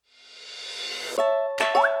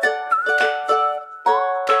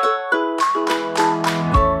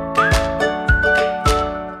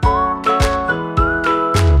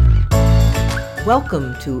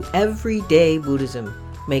Welcome to Everyday Buddhism,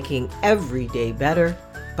 making every day better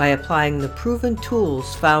by applying the proven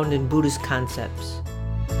tools found in Buddhist concepts.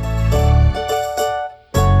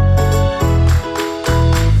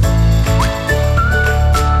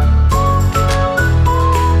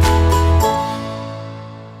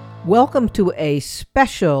 Welcome to a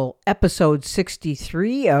special episode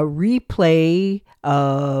 63, a replay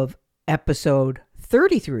of episode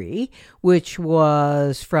 33, which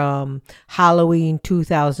was from Halloween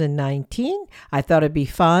 2019. I thought it'd be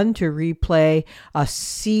fun to replay a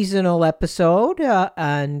seasonal episode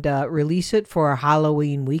and release it for a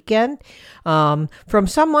Halloween weekend from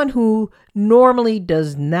someone who normally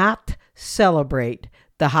does not celebrate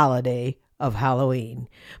the holiday of Halloween.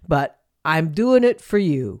 But I'm doing it for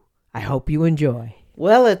you. I hope you enjoy.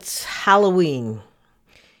 Well, it's Halloween.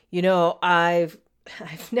 You know, I've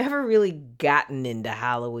never really gotten into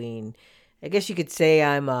Halloween. I guess you could say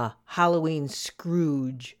I'm a Halloween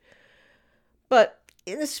Scrooge. But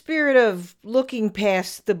in the spirit of looking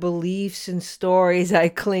past the beliefs and stories I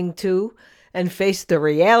cling to and face the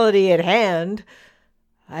reality at hand,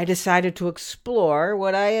 I decided to explore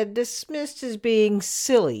what I had dismissed as being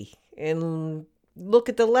silly and look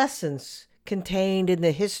at the lessons contained in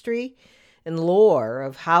the history and lore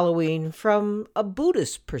of Halloween from a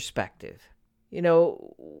Buddhist perspective. You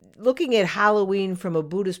know, looking at Halloween from a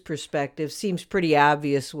Buddhist perspective seems pretty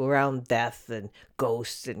obvious around death and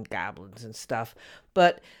ghosts and goblins and stuff,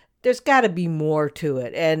 but there's got to be more to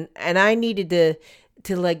it. And I needed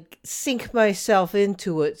to like sink myself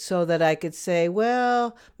into it so that I could say,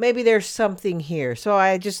 well, maybe there's something here. So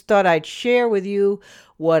I just thought I'd share with you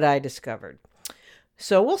what I discovered.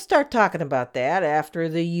 So we'll start talking about that after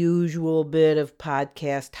the usual bit of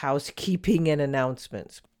podcast housekeeping and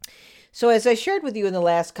announcements. So as I shared with you in the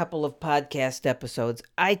last couple of podcast episodes,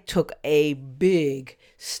 I took a big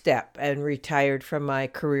step and retired from my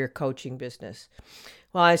career coaching business.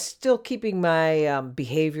 While I was still keeping my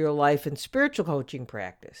behavioral life and spiritual coaching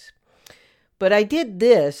practice. But I did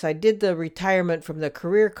the retirement from the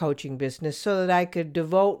career coaching business so that I could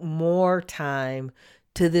devote more time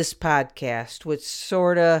to this podcast, which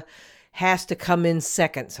sort of has to come in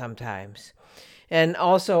second sometimes. And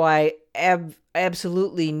also I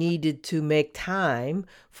absolutely needed to make time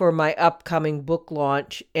for my upcoming book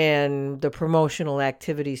launch and the promotional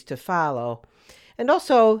activities to follow. And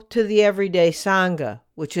also to the Everyday Sangha,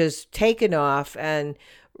 which has taken off and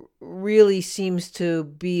really seems to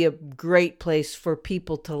be a great place for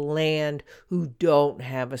people to land who don't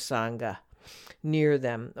have a Sangha near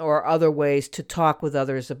them, or other ways to talk with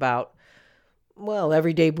others about, well,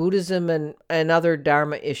 everyday Buddhism and other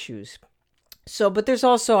Dharma issues. So, but there's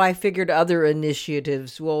also, I figured, other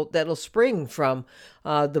initiatives that'll spring from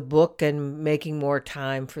the book and making more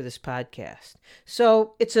time for this podcast.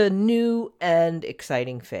 So it's a new and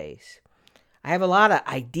exciting phase. I have a lot of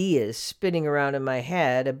ideas spinning around in my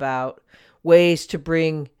head about ways to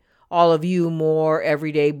bring all of you more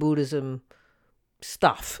everyday Buddhism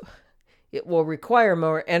stuff. It will require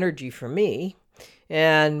more energy from me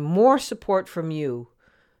and more support from you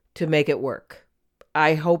to make it work.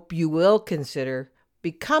 I hope you will consider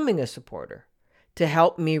becoming a supporter to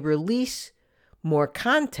help me release more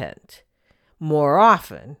content more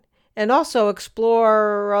often and also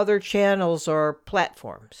explore other channels or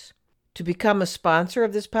platforms. To become a sponsor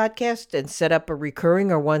of this podcast and set up a recurring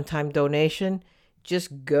or one-time donation,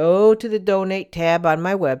 just go to the donate tab on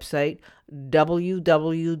my website,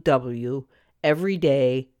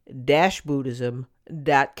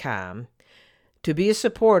 www.everyday-buddhism.com, to be a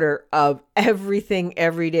supporter of everything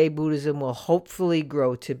Everyday Buddhism will hopefully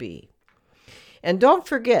grow to be. And don't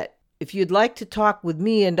forget, if you'd like to talk with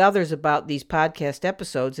me and others about these podcast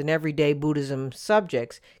episodes and Everyday Buddhism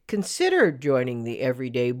subjects, consider joining the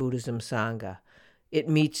Everyday Buddhism Sangha. It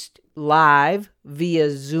meets live via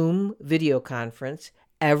Zoom video conference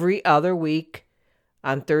every other week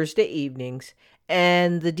on Thursday evenings,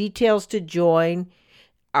 and the details to join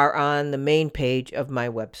are on the main page of my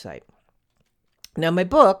website. Now, my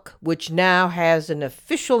book, which now has an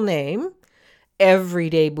official name,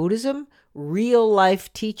 Everyday Buddhism, Real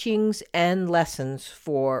Life Teachings and Lessons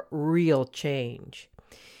for Real Change.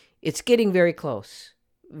 It's getting very close,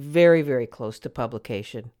 very, very close to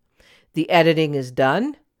publication. The editing is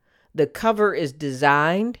done, the cover is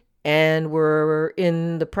designed, and we're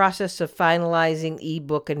in the process of finalizing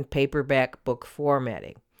ebook and paperback book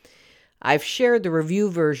formatting. I've shared the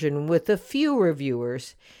review version with a few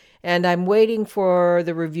reviewers, and I'm waiting for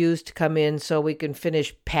the reviews to come in so we can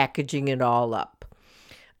finish packaging it all up.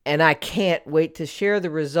 And I can't wait to share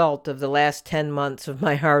the result of the last 10 months of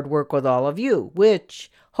my hard work with all of you,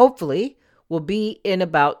 which hopefully will be in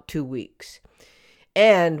about 2 weeks.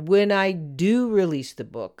 And when I do release the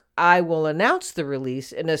book, I will announce the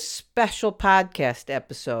release in a special podcast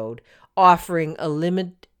episode offering a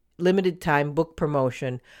limited time book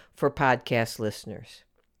promotion for podcast listeners.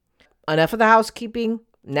 Enough of the housekeeping.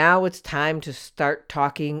 Now it's time to start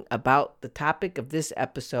talking about the topic of this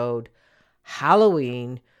episode,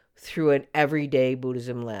 Halloween through an everyday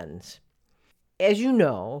Buddhism lens. As you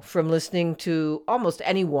know from listening to almost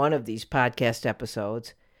any one of these podcast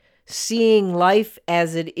episodes, seeing life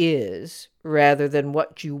as it is rather than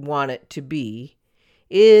what you want it to be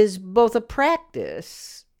is both a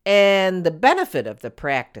practice and the benefit of the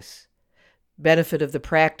practice. Benefit of the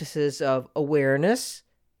practices of awareness,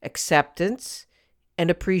 acceptance, and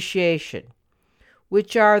appreciation,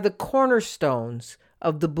 which are the cornerstones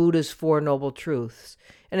of the Buddha's Four Noble Truths.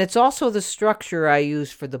 And it's also the structure I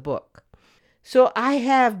use for the book. So I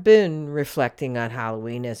have been reflecting on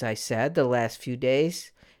Halloween, as I said, the last few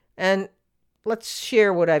days. And let's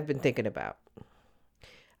share what I've been thinking about.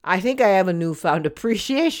 I think I have a newfound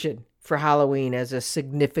appreciation for Halloween as a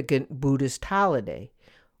significant Buddhist holiday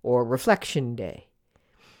or reflection day.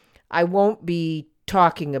 I won't be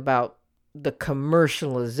talking about the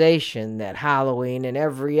commercialization that Halloween and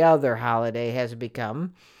every other holiday has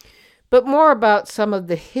become, but more about some of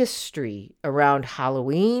the history around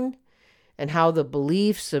Halloween and how the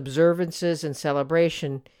beliefs, observances, and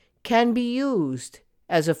celebration can be used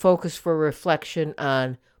as a focus for reflection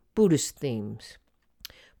on Buddhist themes,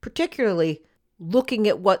 particularly looking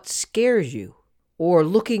at what scares you or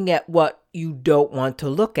looking at what you don't want to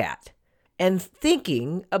look at, and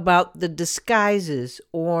thinking about the disguises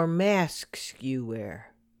or masks you wear.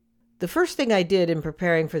 The first thing I did in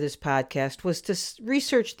preparing for this podcast was to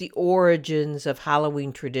research the origins of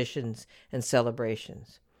Halloween traditions and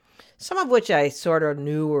celebrations, some of which I sort of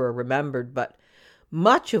knew or remembered, but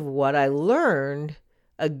much of what I learned,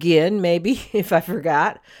 again, maybe if I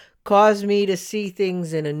forgot, caused me to see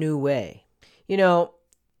things in a new way. You know,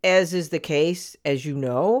 as is the case, as you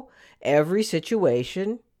know, every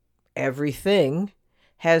situation, everything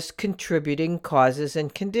has contributing causes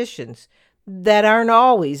and conditions that aren't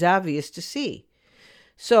always obvious to see.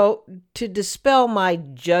 So, to dispel my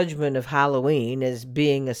judgment of Halloween as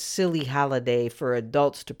being a silly holiday for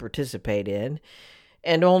adults to participate in,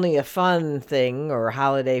 and only a fun thing or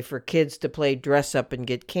holiday for kids to play dress up and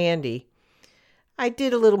get candy, I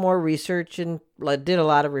did a little more research and did a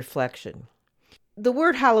lot of reflection. The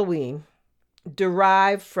word Halloween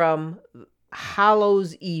derived from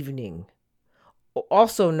Hallows Evening,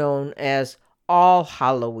 also known as All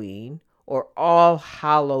Halloween or All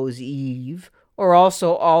Hallows Eve, or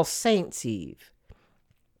also All Saints Eve.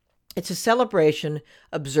 It's a celebration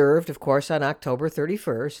observed, of course, on October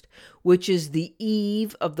 31st, which is the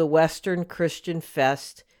eve of the Western Christian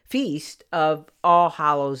feast of All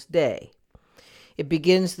Hallows Day. It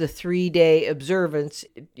begins the 3-day observance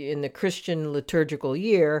in the Christian liturgical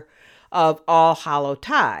year of All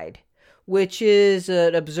Hallowtide, which is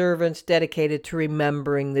an observance dedicated to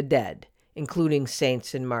remembering the dead, including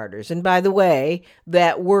saints and martyrs. And by the way,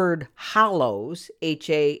 that word hallows,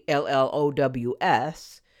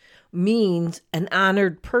 Hallows, means an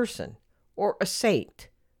honored person, or a saint,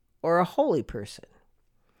 or a holy person.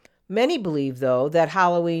 Many believe, though, that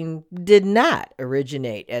Halloween did not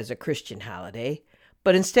originate as a Christian holiday,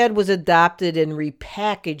 but instead was adopted and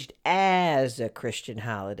repackaged as a Christian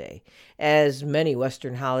holiday, as many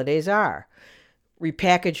Western holidays are,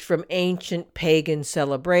 repackaged from ancient pagan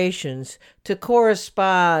celebrations to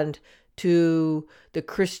correspond to the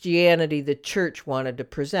Christianity the church wanted to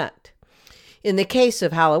present. In the case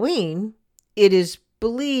of Halloween, it is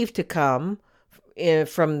believed to come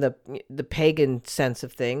from the pagan sense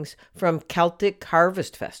of things, from Celtic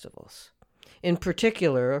harvest festivals. In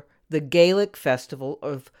particular, the Gaelic festival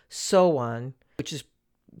of Samhain, which is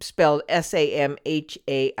spelled Samhain,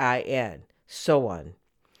 Samhain.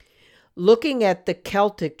 Looking at the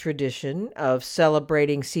Celtic tradition of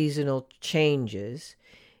celebrating seasonal changes,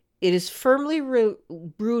 it is firmly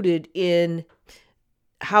rooted in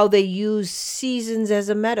how they use seasons as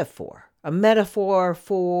a metaphor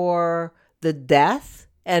for the death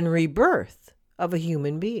and rebirth of a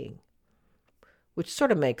human being, which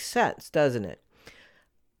sort of makes sense, doesn't it?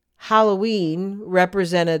 Halloween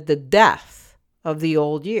represented the death of the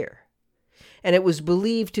old year, and it was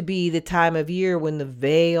believed to be the time of year when the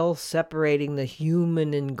veil separating the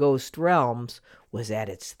human and ghost realms was at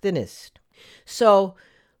its thinnest. So,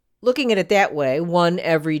 looking at it that way, one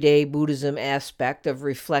everyday Buddhism aspect of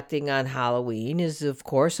reflecting on Halloween is, of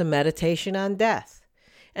course, a meditation on death.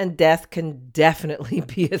 And death can definitely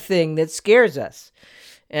be a thing that scares us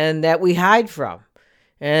and that we hide from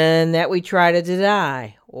and that we try to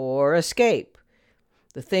deny or escape.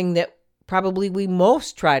 the thing that probably we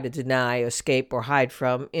most try to deny, escape, or hide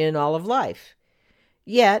from in all of life.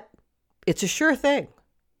 Yet, it's a sure thing.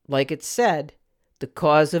 Like it said, the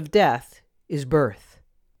cause of death is birth.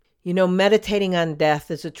 Meditating on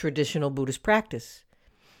death is a traditional Buddhist practice.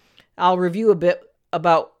 I'll review a bit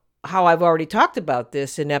about how I've already talked about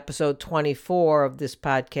this in episode 24 of this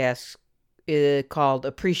podcast called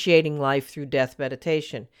Appreciating Life Through Death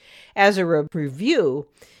Meditation. As a review,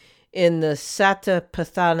 in the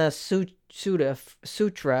Satipatthana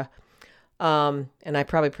Sutra, and I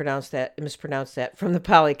probably mispronounced that, from the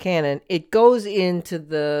Pali Canon, it goes into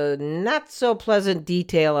the not so pleasant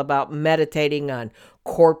detail about meditating on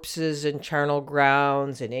corpses and charnel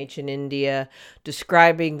grounds in ancient India,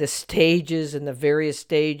 describing the stages and the various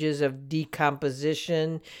stages of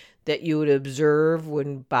decomposition that you would observe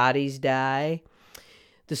when bodies die.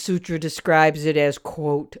 The sutra describes it as,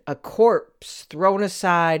 quote, a corpse thrown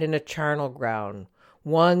aside in a charnel ground,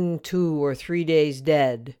 1, 2, or 3 days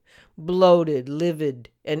dead, bloated, livid,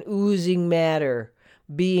 and oozing matter,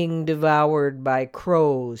 being devoured by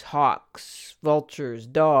crows, hawks, vultures,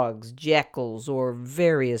 dogs, jackals, or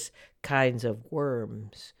various kinds of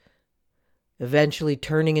worms, eventually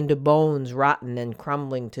turning into bones, rotten and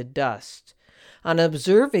crumbling to dust. On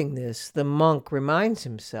observing this, the monk reminds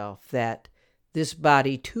himself that this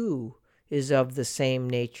body, too, is of the same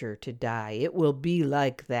nature to die. It will be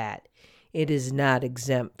like that. It is not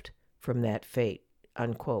exempt from that fate,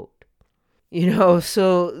 unquote.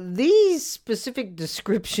 So these specific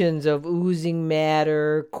descriptions of oozing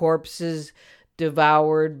matter, corpses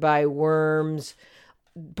devoured by worms,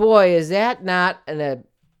 boy, is that not a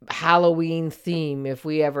Halloween theme if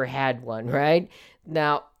we ever had one, right?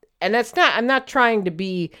 Now, and I'm not trying to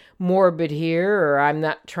be morbid here, or I'm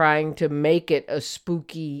not trying to make it a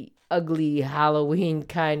spooky, ugly Halloween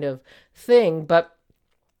kind of thing, but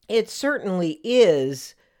it certainly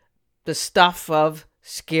is the stuff of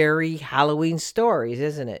scary Halloween stories,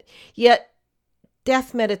 isn't it? Yet,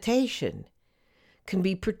 death meditation can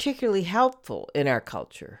be particularly helpful in our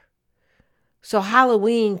culture. So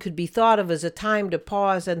Halloween could be thought of as a time to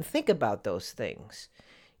pause and think about those things.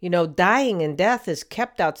 Dying and death is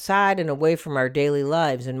kept outside and away from our daily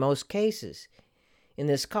lives in most cases in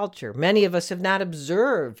this culture. Many of us have not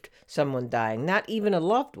observed someone dying, not even a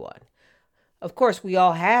loved one. Of course, we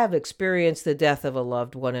all have experienced the death of a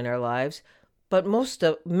loved one in our lives, but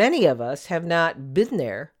many of us have not been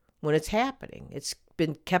there when it's happening. It's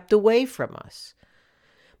been kept away from us.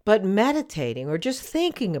 But meditating or just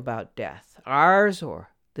thinking about death, ours or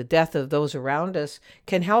the death of those around us,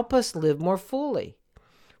 can help us live more fully.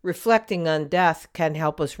 Reflecting on death can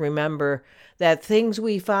help us remember that things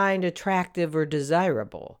we find attractive or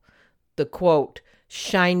desirable, the quote,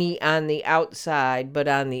 shiny on the outside but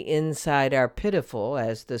on the inside are pitiful,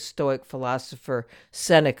 as the Stoic philosopher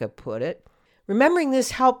Seneca put it. Remembering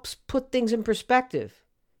this helps put things in perspective.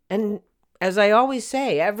 And as I always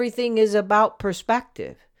say, everything is about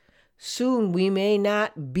perspective. Soon we may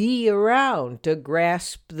not be around to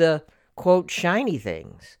grasp the, quote, shiny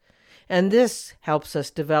things. And this helps us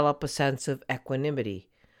develop a sense of equanimity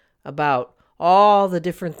about all the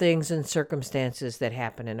different things and circumstances that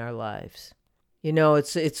happen in our lives.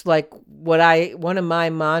 It's like one of my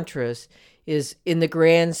mantras is, in the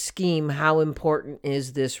grand scheme, how important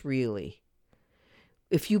is this really?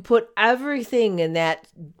 If you put everything in that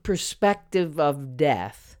perspective of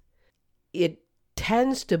death, it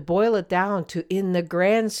tends to boil it down to, in the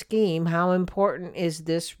grand scheme, how important is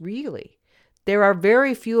this really? There are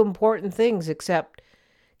very few important things except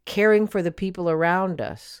caring for the people around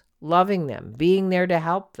us, loving them, being there to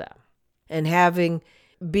help them, and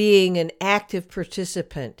being an active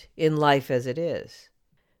participant in life as it is.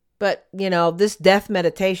 But, this death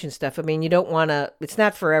meditation stuff, you don't want to, it's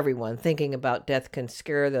not for everyone. Thinking about death can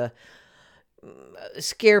scare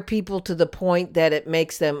people to the point that it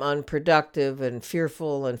makes them unproductive and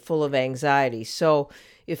fearful and full of anxiety. So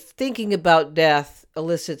if thinking about death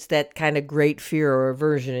elicits that kind of great fear or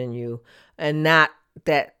aversion in you, and not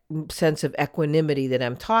that sense of equanimity that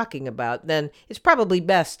I'm talking about, then it's probably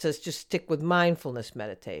best to just stick with mindfulness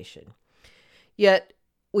meditation. Yet,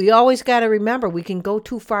 we always got to remember we can go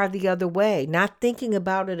too far the other way. Not thinking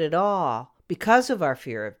about it at all because of our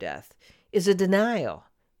fear of death is a denial.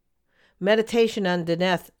 Meditation on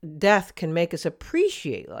death can make us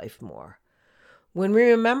appreciate life more. When we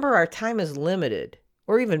remember our time is limited,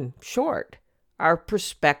 or even short, our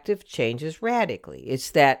perspective changes radically.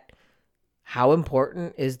 It's that, how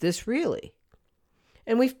important is this really?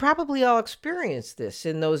 And we've probably all experienced this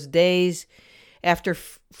in those days after,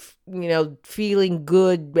 feeling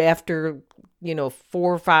good after,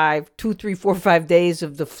 2, 3, 4, 5 days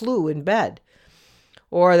of the flu in bed.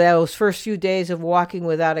 or those first few days of walking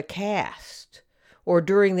without a cast, or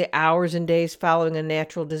during the hours and days following a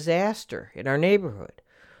natural disaster in our neighborhood,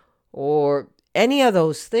 or any of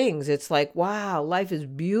those things. It's like, wow, life is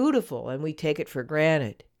beautiful, and we take it for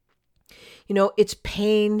granted. It's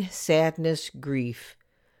pain, sadness, grief,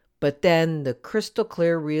 but then the crystal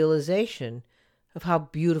clear realization of how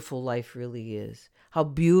beautiful life really is, how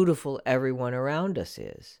beautiful everyone around us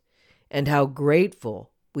is, and how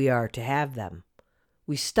grateful we are to have them.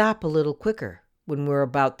 We stop a little quicker when we're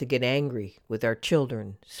about to get angry with our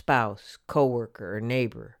children, spouse, coworker, or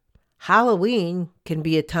neighbor. Halloween can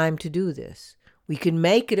be a time to do this. We can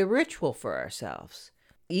make it a ritual for ourselves.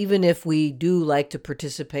 Even if we do like to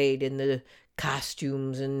participate in the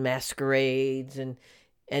costumes and masquerades and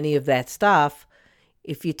any of that stuff,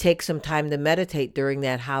 if you take some time to meditate during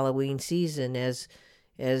that Halloween season as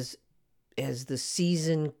the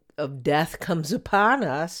season of death comes upon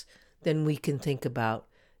us, then we can think about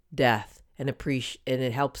death and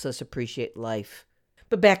it helps us appreciate life.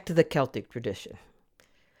 But back to the Celtic tradition.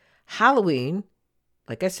 Halloween,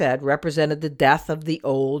 like I said, represented the death of the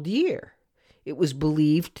old year. It was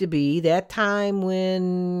believed to be that time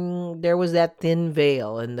when there was that thin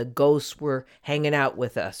veil and the ghosts were hanging out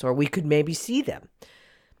with us, or we could maybe see them.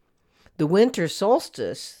 The winter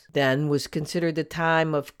solstice then was considered the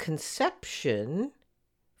time of conception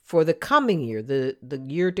for the coming year, the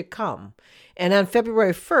year to come. And on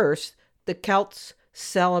February 1st, the Celts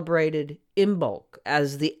celebrated Imbolc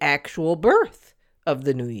as the actual birth of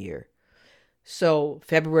the new year. So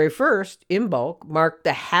February 1st, Imbolc marked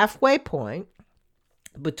the halfway point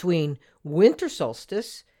between winter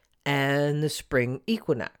solstice and the spring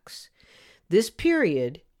equinox. This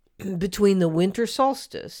period between the winter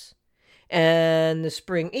solstice and the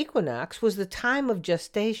spring equinox was the time of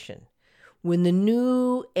gestation, when the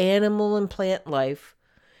new animal and plant life,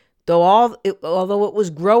 although it was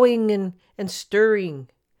growing and stirring,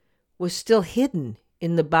 was still hidden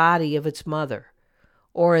in the body of its mother,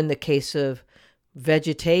 or in the case of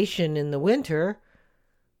vegetation in the winter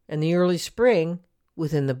and the early spring,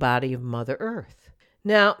 within the body of Mother Earth.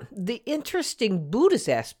 Now, the interesting Buddhist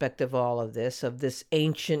aspect of all of this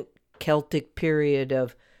ancient Celtic period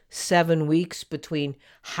of 7 weeks between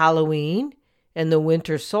Halloween and the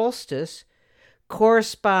winter solstice,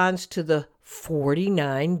 corresponds to the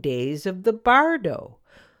 49 days of the Bardo,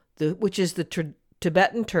 which is the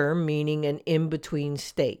Tibetan term meaning an in-between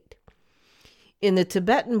state. In the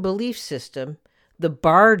Tibetan belief system, the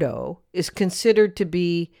Bardo is considered to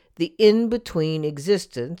be the in-between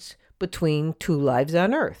existence between two lives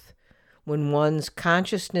on earth, when one's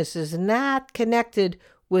consciousness is not connected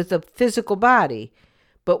with a physical body,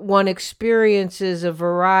 but one experiences a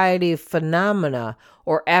variety of phenomena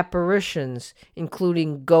or apparitions,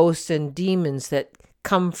 including ghosts and demons that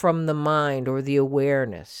come from the mind or the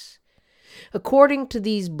awareness. According to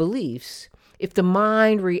these beliefs, if the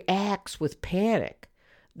mind reacts with panic,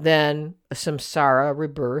 then a samsara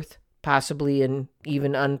rebirth, possibly in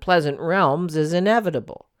even unpleasant realms, is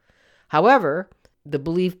inevitable. However, the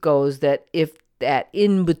belief goes that if that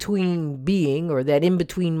in-between being or that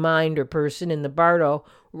in-between mind or person in the Bardo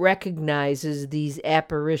recognizes these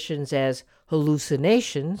apparitions as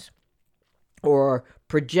hallucinations or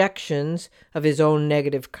projections of his own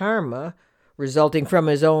negative karma resulting from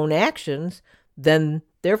his own actions, then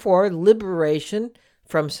therefore liberation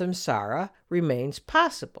from samsara remains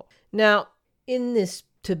possible. Now, in this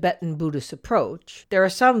Tibetan Buddhist approach, there are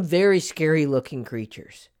some very scary looking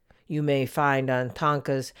creatures you may find on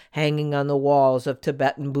thangkas hanging on the walls of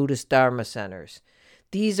Tibetan Buddhist Dharma centers.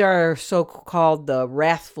 These are so-called the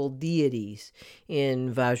wrathful deities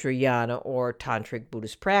in Vajrayana or Tantric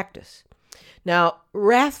Buddhist practice. Now,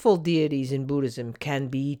 wrathful deities in Buddhism can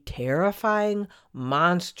be terrifying,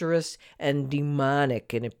 monstrous, and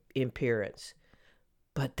demonic in appearance,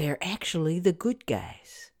 but they're actually the good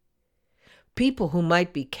guys. People who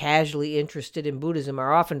might be casually interested in Buddhism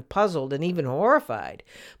are often puzzled and even horrified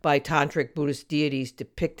by Tantric Buddhist deities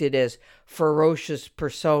depicted as ferocious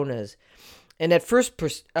personas. And at first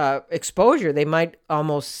exposure, they might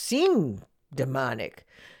almost seem demonic.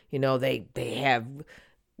 They have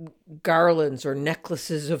garlands or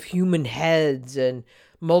necklaces of human heads and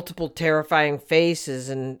multiple terrifying faces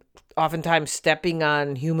and oftentimes stepping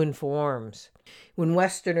on human forms. When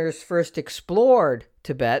Westerners first explored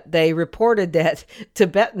Tibet, they reported that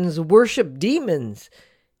Tibetans worship demons,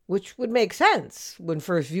 which would make sense when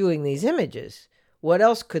first viewing these images. What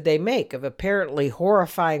else could they make of apparently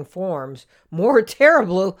horrifying forms more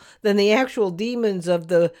terrible than the actual demons of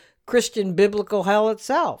the Christian biblical hell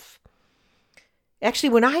itself? Actually,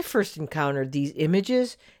 when I first encountered these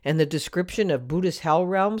images and the description of Buddhist hell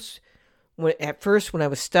realms, At first, when I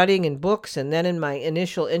was studying in books and then in my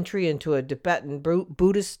initial entry into a Tibetan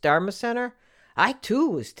Buddhist Dharma center, I too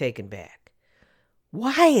was taken back.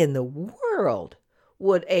 Why in the world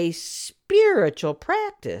would a spiritual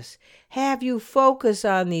practice have you focus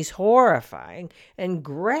on these horrifying and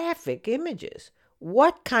graphic images?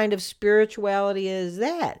 What kind of spirituality is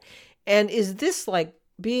that? And is this like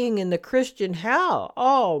being in the Christian hell?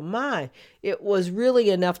 Oh my, it was really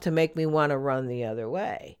enough to make me want to run the other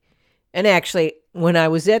way. And actually, when I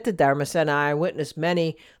was at the Dharma Center, I witnessed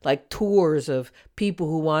many like tours of people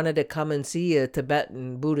who wanted to come and see a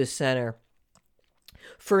Tibetan Buddhist center.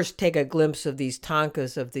 First, take a glimpse of these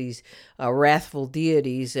tankas, of these wrathful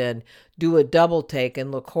deities, and do a double take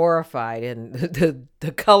and look horrified. And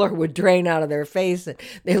the color would drain out of their face, and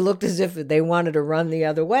they looked as if they wanted to run the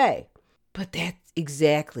other way. But that's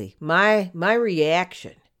exactly my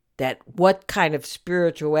reaction, that what kind of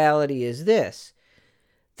spirituality is this?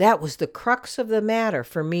 That was the crux of the matter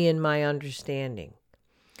for me in my understanding.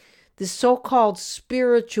 This so-called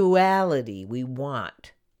spirituality we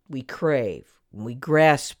want, we crave, we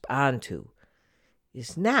grasp onto,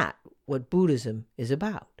 is not what Buddhism is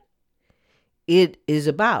about. It is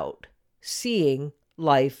about seeing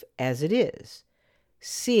life as it is,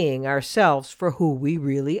 seeing ourselves for who we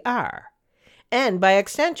really are, and by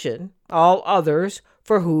extension, all others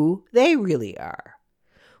for who they really are.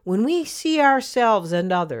 When we see ourselves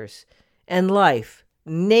and others and life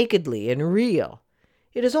nakedly and real,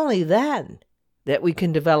 it is only then that we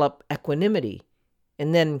can develop equanimity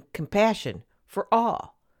and then compassion for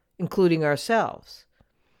all, including ourselves.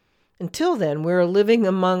 Until then, we're living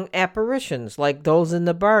among apparitions like those in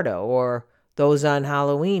the Bardo or those on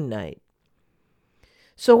Halloween night.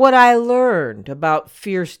 So what I learned about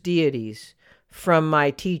fierce deities from my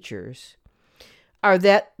teachers are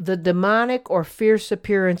that the demonic or fierce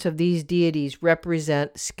appearance of these deities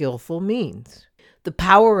represent skillful means. The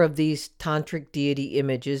power of these tantric deity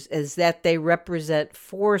images is that they represent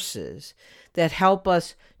forces that help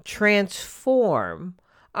us transform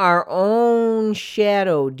our own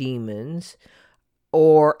shadow demons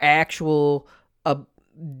or actual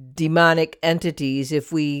demonic entities,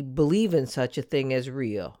 if we believe in such a thing as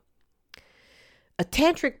real. A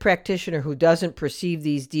tantric practitioner who doesn't perceive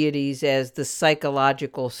these deities as the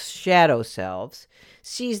psychological shadow selves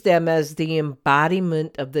sees them as the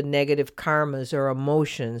embodiment of the negative karmas or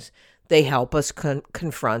emotions they help us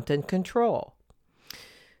confront and control.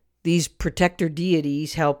 These protector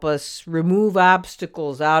deities help us remove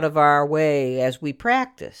obstacles out of our way as we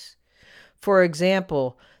practice. For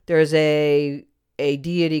example, there's a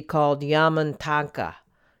deity called Yamantanka.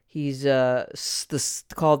 He's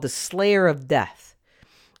called the Slayer of Death.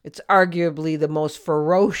 It's arguably the most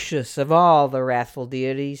ferocious of all the wrathful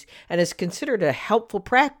deities and is considered a helpful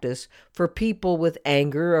practice for people with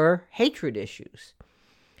anger or hatred issues.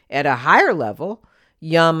 At a higher level,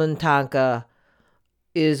 Yamantanka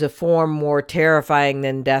is a form more terrifying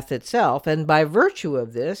than death itself, and by virtue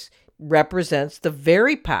of this, represents the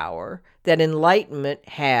very power that enlightenment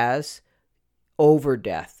has over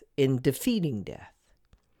death in defeating death.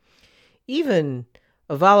 Even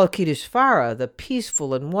Avalokiteshvara, the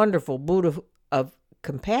peaceful and wonderful Buddha of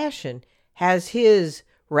compassion, has his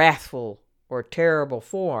wrathful or terrible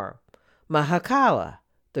form, Mahakala,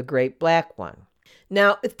 the great black one.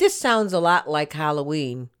 Now, if this sounds a lot like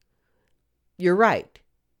Halloween, you're right.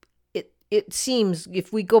 It seems,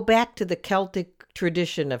 if we go back to the Celtic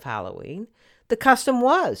tradition of Halloween, the custom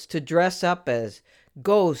was to dress up as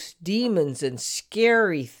ghosts, demons, and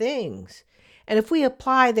scary things. And if we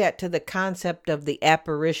apply that to the concept of the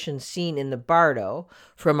apparition seen in the Bardo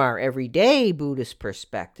from our everyday Buddhist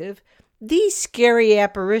perspective, these scary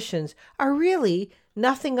apparitions are really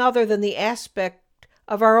nothing other than the aspect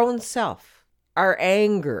of our own self, our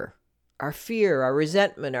anger, our fear, our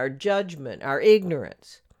resentment, our judgment, our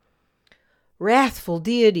ignorance. Wrathful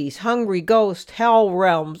deities, hungry ghosts, hell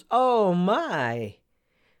realms, oh my!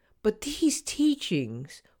 But these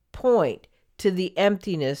teachings point to the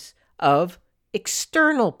emptiness of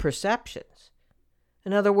external perceptions.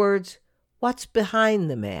 In other words, what's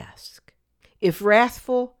behind the mask? If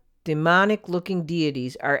wrathful, demonic-looking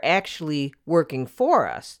deities are actually working for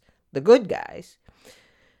us, the good guys,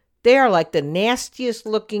 they are like the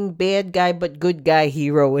nastiest-looking bad guy but good guy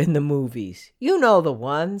hero in the movies. You know the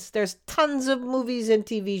ones. There's tons of movies and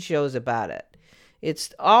TV shows about it. It's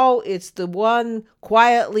the one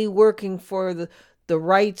quietly working for the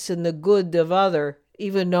rights and the good of other,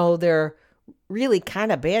 even though they're really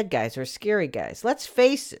kind of bad guys or scary guys. Let's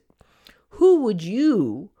face it. Who would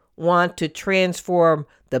you want to transform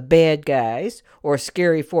the bad guys or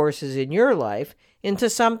scary forces in your life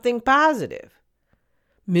into something positive?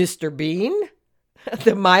 Mr. Bean?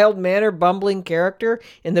 The mild-mannered, bumbling character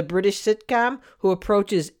in the British sitcom who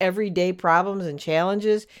approaches everyday problems and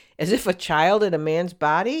challenges as if a child in a man's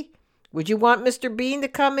body? Would you want Mr. Bean to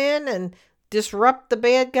come in and disrupt the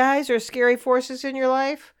bad guys or scary forces in your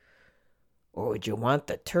life? Or would you want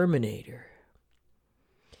the Terminator?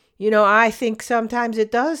 I think sometimes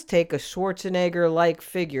it does take a Schwarzenegger-like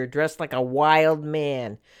figure dressed like a wild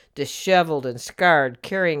man, disheveled and scarred,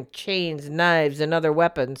 carrying chains, knives, and other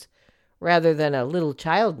weapons, rather than a little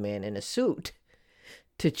child man in a suit,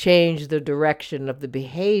 to change the direction of the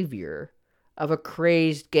behavior of a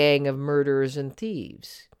crazed gang of murderers and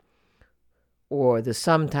thieves, or the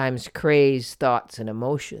sometimes crazed thoughts and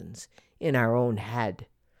emotions in our own head,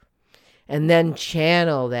 and then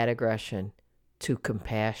channel that aggression to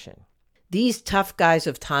compassion. These tough guys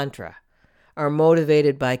of Tantra are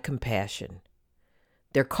motivated by compassion.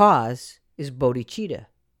 Their cause is bodhicitta,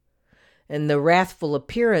 and the wrathful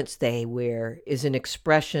appearance they wear is an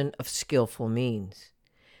expression of skillful means.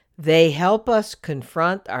 They help us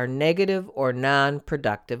confront our negative or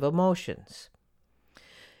non-productive emotions.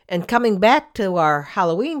 And coming back to our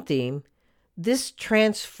Halloween theme, this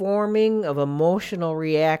transforming of emotional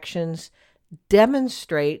reactions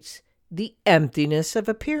demonstrates the emptiness of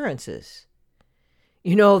appearances.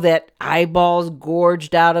 That eyeballs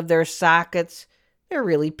gorged out of their sockets, they're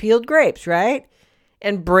really peeled grapes, right?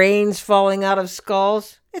 And brains falling out of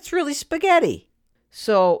skulls, it's really spaghetti.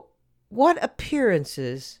 So, what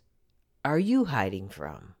appearances are you hiding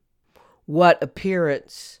from? What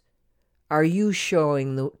appearance are you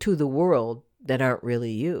showing to the world that aren't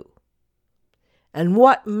really you? And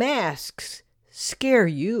what masks scare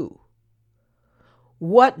you?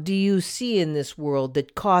 What do you see in this world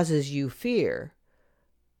that causes you fear,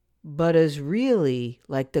 but is really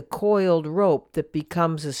like the coiled rope that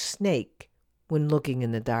becomes a snake when looking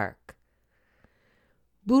in the dark?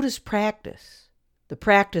 Buddhist practice, the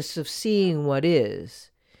practice of seeing what is,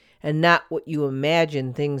 and not what you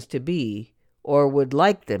imagine things to be or would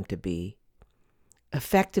like them to be,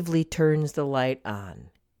 effectively turns the light on.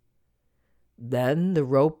 Then the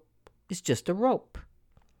rope is just a rope.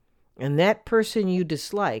 And that person you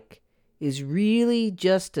dislike is really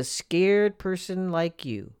just a scared person like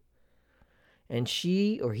you. And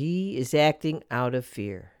she or he is acting out of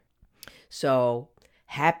fear. So,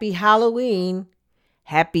 happy Halloween.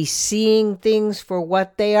 Happy seeing things for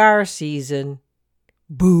what they are season.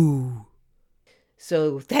 Boo.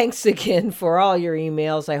 So thanks again for all your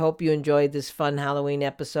emails. I hope you enjoyed this fun Halloween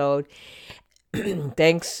episode.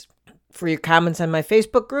 Thanks for your comments on my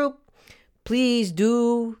Facebook group. Please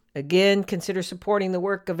do, again, consider supporting the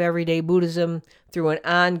work of Everyday Buddhism through an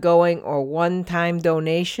ongoing or one-time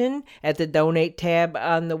donation at the Donate tab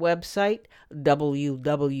on the website,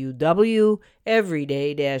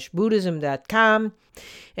 www.everyday-buddhism.com.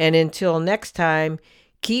 And until next time,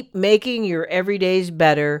 keep making your everydays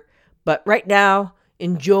better, but right now,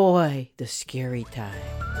 enjoy the scary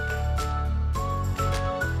time.